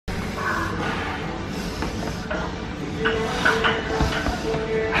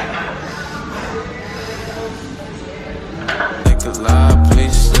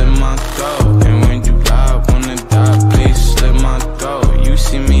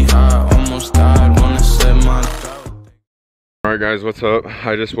guys, what's up?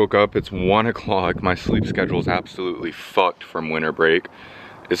 I just woke up. It's 1 o'clock. My sleep schedule is absolutely fucked from winter break.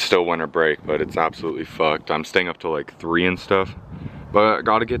 It's still winter break, but it's absolutely fucked. I'm staying up till like 3 and stuff. But I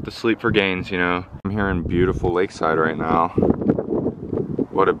gotta get the sleep for gains, you know. I'm here in beautiful Lakeside right now.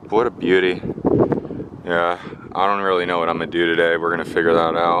 What a beauty. Yeah, I don't really know what I'm gonna do today. We're gonna figure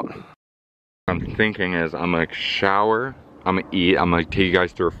that out. What I'm thinking is I'm gonna shower, I'm gonna eat, I'm gonna take you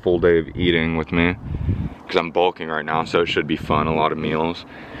guys through a full day of eating with me. Because I'm bulking right now, so it should be fun, a lot of meals.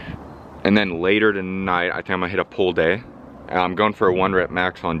 And then later tonight, I think I'm gonna hit a pull day. I'm going for a 1 rep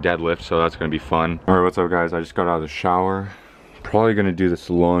max on deadlift, so that's gonna be fun. All right, what's up guys? I just got out of the shower. Probably gonna do this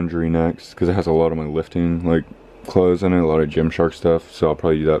laundry next, because it has a lot of my lifting like clothes in it, a lot of Gymshark stuff, so I'll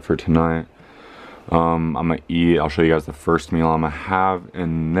probably do that for tonight. I'm gonna eat, I'll show you guys the first meal I'm gonna have,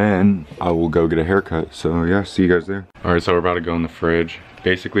 and then I will go get a haircut. So yeah, see you guys there. All right, so we're about to go in the fridge.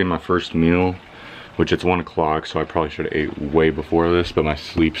 Basically my first meal, which it's 1 o'clock, so I probably should have ate way before this, but my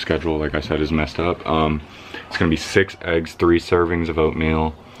sleep schedule, like I said, is messed up. It's gonna be 6 eggs, 3 servings of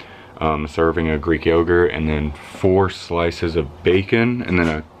oatmeal, a serving of Greek yogurt, and then 4 slices of bacon, and then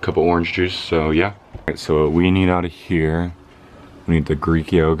a cup of orange juice, so yeah. All right, so what we need out of here, we need the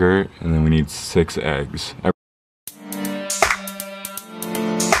Greek yogurt, and then we need 6 eggs.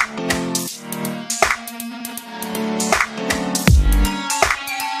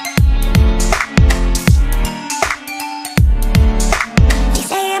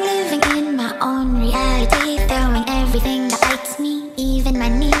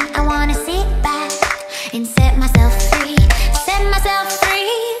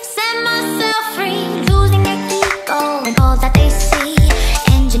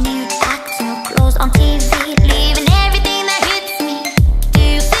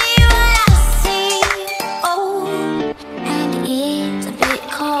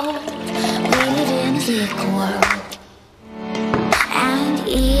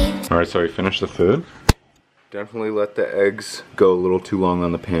 Alright, so we finished the food. Definitely let the eggs go a little too long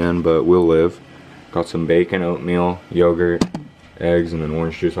on the pan, but we'll live. Got some bacon, oatmeal, yogurt, eggs, and then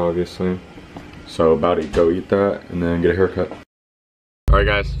orange juice, obviously. So about to go eat that and then get a haircut. Alright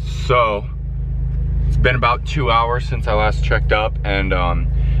guys, so it's been about 2 hours since I last checked up, and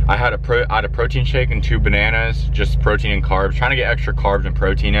I had a protein shake and 2 bananas, just protein and carbs, trying to get extra carbs and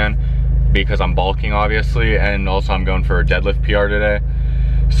protein in because I'm bulking obviously, and also I'm going for a deadlift PR today.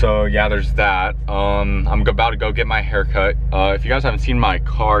 So yeah, there's that. I'm about to go get my haircut. If you guys haven't seen my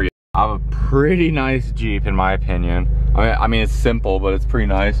car yet, I have a pretty nice Jeep in my opinion. I mean it's simple, but it's pretty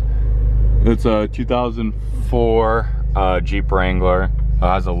nice. It's a 2004 Jeep Wrangler. It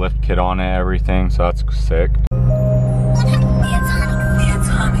has a lift kit on it, everything, so that's sick.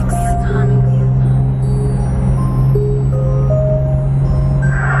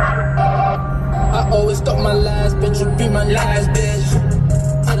 I always thought my last bitch would be my last bitch.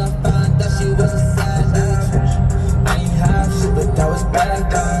 Till I found that she was a savage. I ain't have shit, but that was back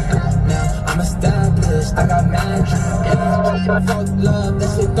then. Now I'm established, I got magic.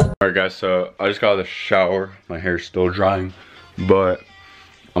 Alright guys, so I just got out of the shower. My hair's still drying, but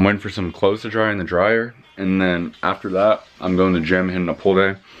I'm waiting for some clothes to dry in the dryer. And then after that, I'm going to the gym, hitting a pull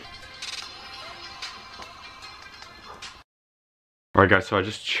day. Alright guys, so I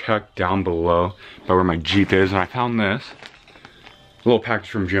just checked down below by where my Jeep is, and I found this little package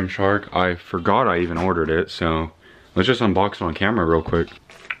from Gymshark. I forgot I even ordered it, so let's just unbox it on camera real quick.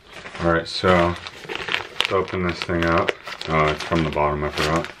 Alright, so let's open this thing up. Oh, it's from the bottom, I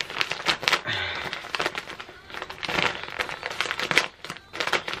forgot.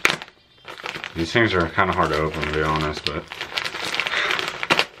 These things are kind of hard to open, to be honest, but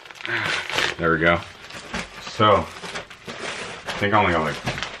there we go. So I think I only got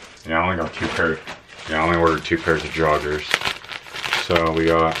I only got 2 pairs. Yeah, I only ordered 2 pairs of joggers. So we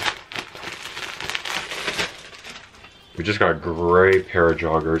just got a gray pair of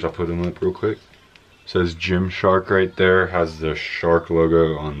joggers. I'll put them up real quick. It says Gymshark right there. Has the shark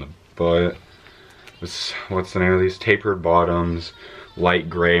logo on the butt. What's the name of these? Tapered bottoms, light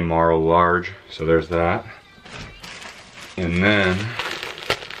gray Marl large. So there's that. And then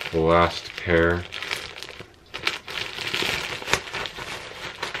the last pair.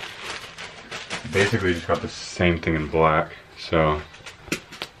 Basically just got the same thing in black, so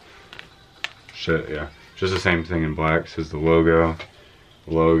shit, yeah, just the same thing in black. It says the logo,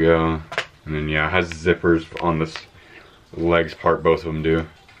 and then yeah, it has zippers on this legs part, both of them do,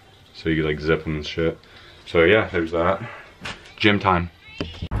 so you can like zip them and shit. So yeah, there's that. Gym time.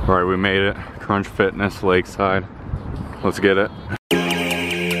 All right, we made it. Crunch Fitness, Lakeside. Let's get it.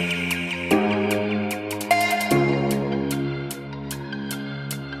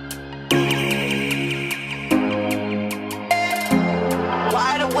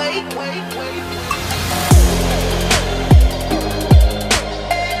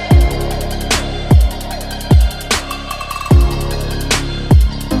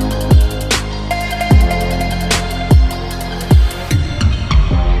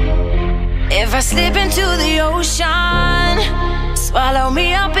 slip into the ocean, swallow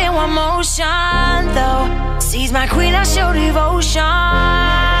me up in one motion, though. Seize my queen, I show devotion.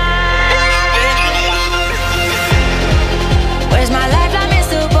 Where's my lifeline,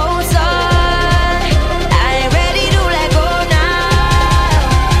 Mr. Bosun? I ain't ready to let go now.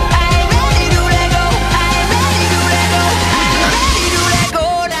 I ain't ready to let go. I ain't ready to let go. I ain't ready to let go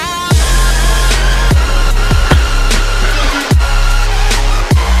now.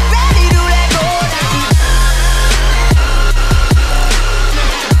 Ready to let go now.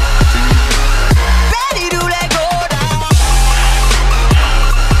 Ready to let go now.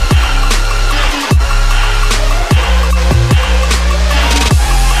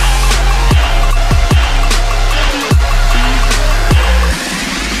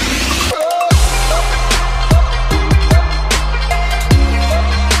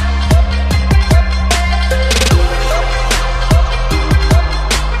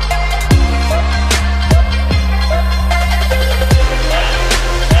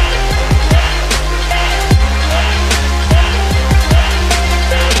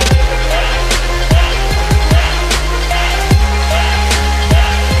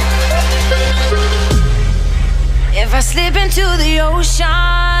 If I slip into the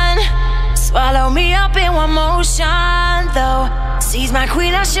ocean, swallow me up in one motion, though. Seize my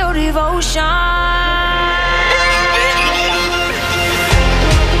queen, I show devotion.